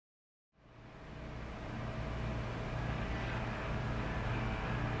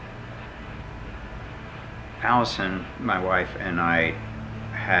Allison, my wife, and I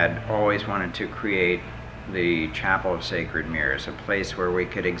had always wanted to create the Chapel of Sacred Mirrors, a place where we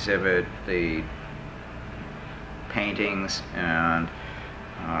could exhibit the paintings and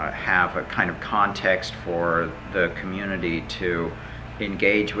have a kind of context for the community to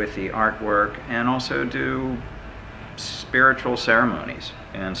engage with the artwork and also do spiritual ceremonies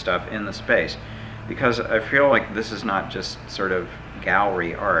and stuff in the space. Because I feel like this is not just sort of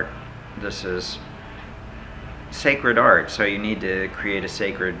gallery art, this is sacred art, so you need to create a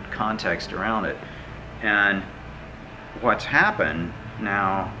sacred context around it. And what's happened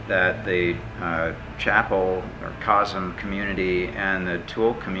now that the chapel or COSM community and the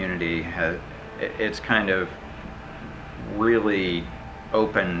tool community it's kind of really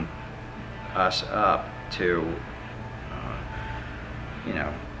opened us up to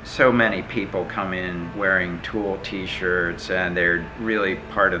so many people come in wearing Tool t-shirts, and they're really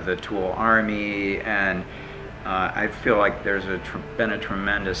part of the Tool army, and I feel like there's been a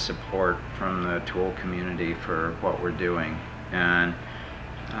tremendous support from the Tool community for what we're doing. And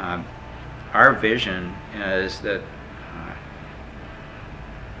our vision is that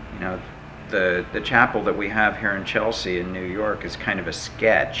the chapel that we have here in Chelsea in New York is kind of a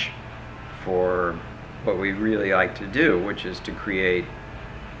sketch for what we really like to do, which is to create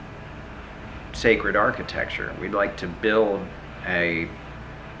sacred architecture. We'd like to build a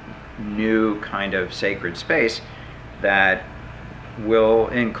new kind of sacred space that will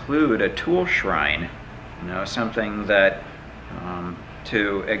include a tool shrine, something that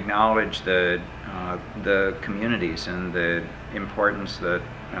to acknowledge the communities and the importance that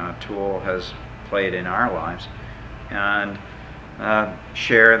Tool has played in our lives, and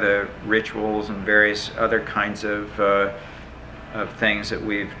share the rituals and various other kinds of things that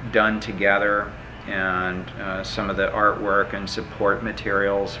we've done together, and some of the artwork and support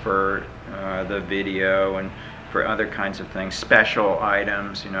materials for the video and for other kinds of things, special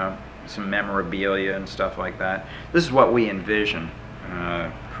items, some memorabilia and stuff like that. This is what we envision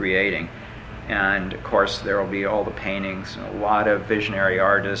creating. And of course there will be all the paintings. A lot of visionary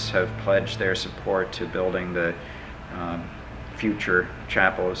artists have pledged their support to building the future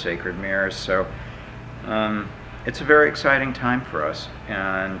Chapel of Sacred Mirrors. So it's a very exciting time for us,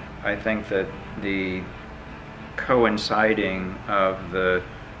 and I think that the coinciding of the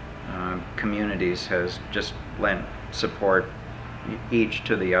communities has just lent support each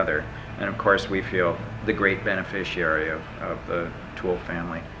to the other. And of course we feel the great beneficiary of the Tool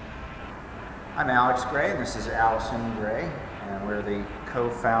family. I'm Alex Gray, and this is Allison Gray, and we're the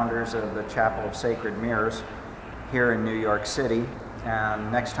co-founders of the Chapel of Sacred Mirrors here in New York City.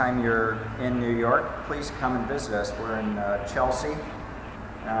 And next time you're in New York, please come and visit us. We're in Chelsea,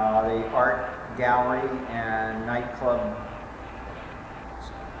 the art gallery and nightclub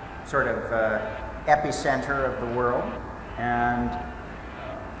sort of epicenter of the world. And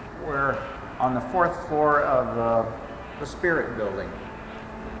we're on the 4th floor of the Spirit Building.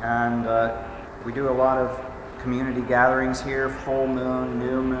 And we do a lot of community gatherings here, full moon,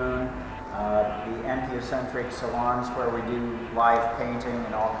 new moon, the entheocentric salons where we do live painting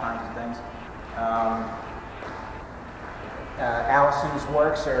and all kinds of things. Allison's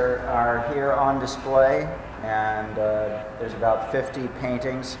works are here on display, and there's about 50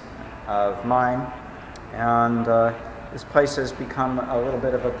 paintings of mine. And this place has become a little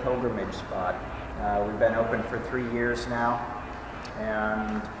bit of a pilgrimage spot. We've been open for 3 years now,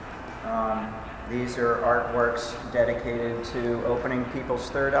 and these are artworks dedicated to opening people's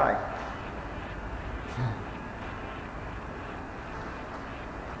third eye.